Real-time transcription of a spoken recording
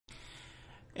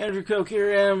Andrew Koch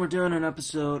here, and we're doing an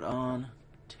episode on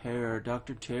Terror.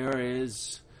 Dr. Terror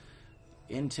is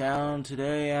in town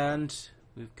today, and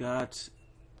we've got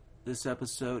this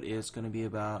episode is going to be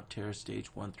about Terror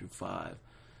Stage 1 through 5.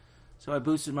 So I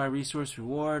boosted my resource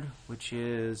reward, which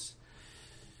is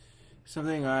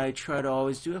something I try to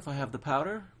always do if I have the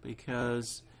powder,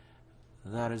 because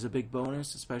that is a big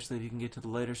bonus, especially if you can get to the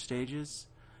later stages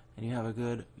and you have a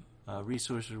good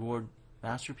resource reward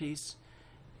masterpiece.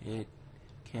 It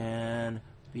can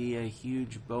be a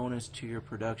huge bonus to your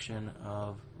production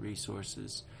of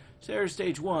resources. Terror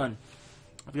Stage 1,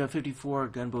 I've got 54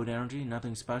 gunboat energy,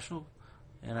 nothing special,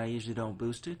 and I usually don't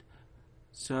boost it.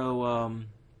 So,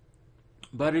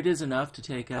 but it is enough to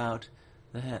take out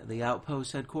the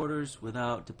outpost headquarters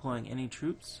without deploying any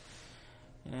troops.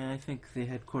 And I think the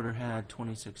headquarters had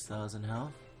 26,000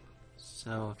 health.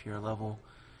 So if you're a low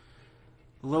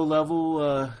level,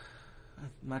 I'm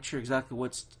not sure exactly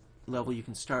what level you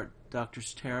can start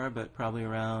Doctor's Terror, but probably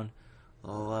around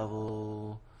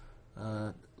level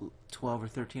 12 or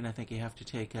 13, I think you have to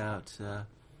take out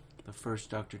the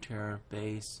first Dr. Terror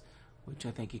base, which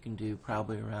I think you can do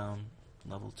probably around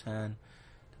level 10,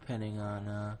 depending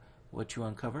on what you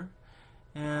uncover.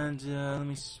 And let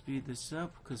me speed this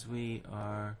up because we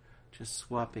are just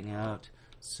swapping out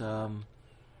some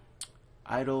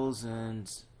idols and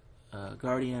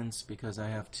guardians, because I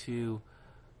have two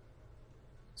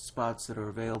spots that are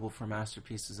available for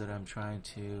masterpieces that I'm trying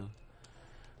to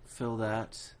fill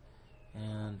that,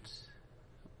 and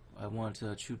I want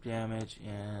troop damage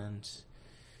and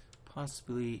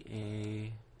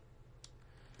possibly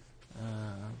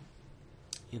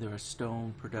either a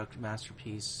stone product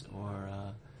masterpiece or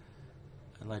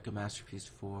I'd like a masterpiece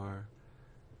for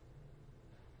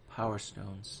power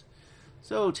stones.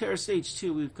 So Terror Stage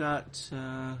 2, we've got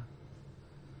some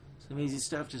easy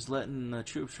stuff, just letting the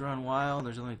troops run wild.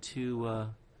 There's only two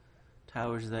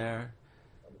towers there.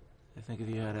 I think if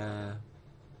you had a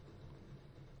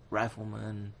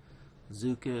rifleman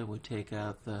bazooka, would take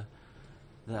out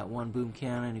that one boom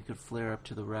cannon. You could flare up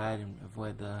to the right and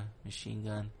avoid the machine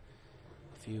gun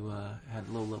if you had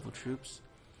low-level troops.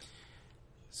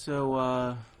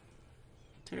 So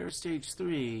Terror Stage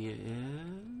 3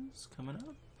 is coming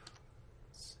up.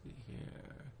 Let's see here.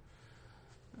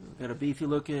 We've got a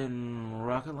beefy-looking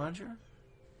rocket launcher.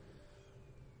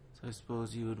 So I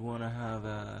suppose you would want to have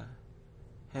a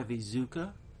heavy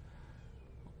Zuka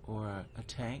or a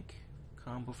tank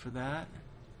combo for that.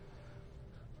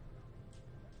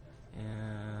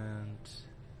 And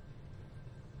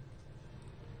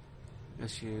I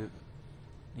guess you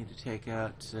need to take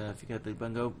out, if you got the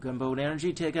gunboat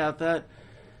energy, take out that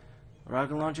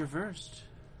rocket launcher first.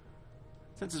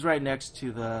 Since it's right next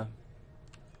to the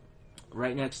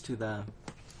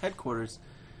headquarters,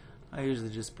 I usually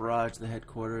just barrage the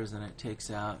headquarters and it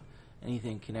takes out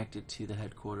anything connected to the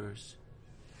headquarters.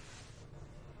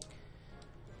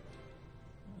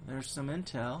 There's some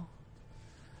intel.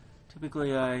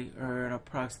 Typically I earn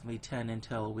approximately 10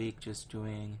 intel a week just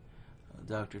doing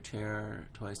Dr. Terror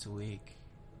twice a week.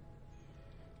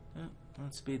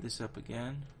 Let's speed this up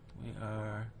again. We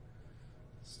are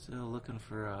still looking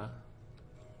for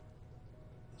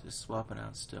just swapping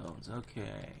out stones.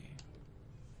 Okay.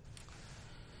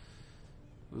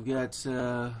 We've got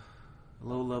a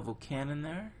low-level cannon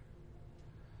there.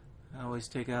 I always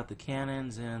take out the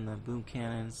cannons and the boom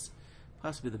cannons,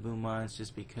 possibly the boom mines,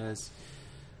 just because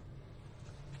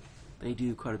they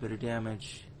do quite a bit of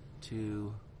damage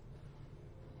to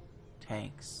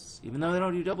tanks. Even though they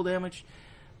don't do double damage,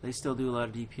 they still do a lot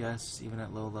of DPS, even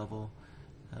at low level.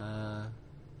 So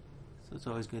it's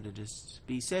always good to just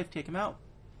be safe, take them out.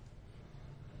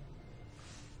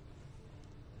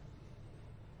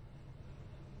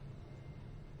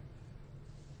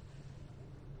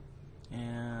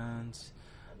 And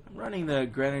I'm running the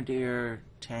Grenadier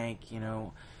tank. You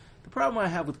know, the problem I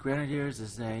have with Grenadiers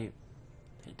is they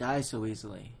die so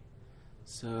easily.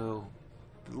 So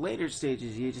the later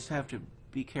stages, you just have to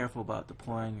be careful about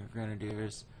deploying your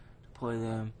Grenadiers. Deploy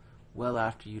them well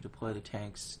after you deploy the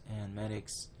tanks and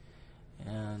medics.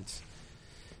 And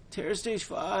Terror Stage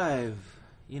 5,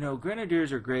 you know,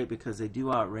 Grenadiers are great because they do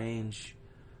outrange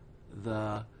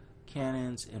the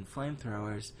cannons and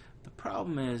flamethrowers. The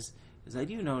problem is I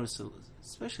do notice,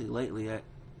 especially lately,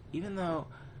 even though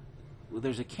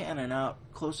there's a cannon out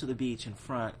close to the beach in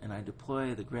front and I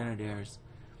deploy the Grenadiers,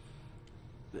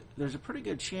 there's a pretty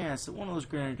good chance that one of those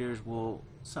Grenadiers will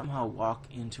somehow walk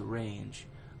into range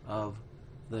of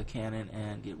the cannon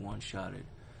and get one-shotted.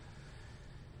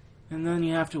 And then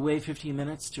you have to wait 15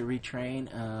 minutes to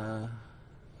retrain a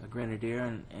Grenadier,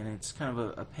 and it's kind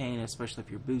of a pain, especially if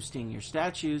you're boosting your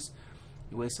statues.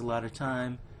 You waste a lot of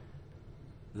time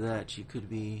that you could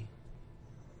be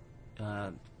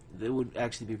that would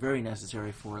actually be very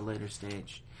necessary for a later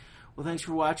stage. Well, thanks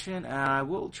for watching. I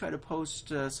will try to post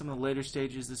some of the later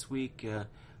stages this week,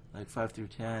 like 5 through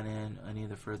 10, and any of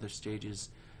the further stages.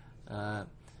 I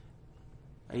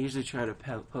usually try to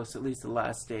post at least the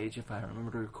last stage if I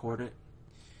remember to record it,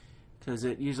 because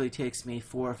it usually takes me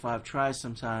 4 or 5 tries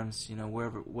sometimes, you know,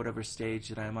 whatever stage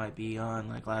that I might be on.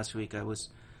 Like last week I was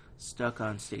stuck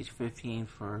on stage 15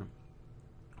 for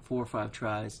 4 or 5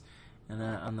 tries, and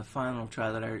on the final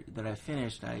try that I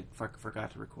finished, I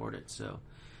forgot to record it. So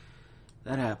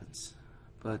that happens.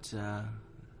 But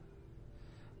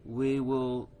we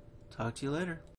will talk to you later.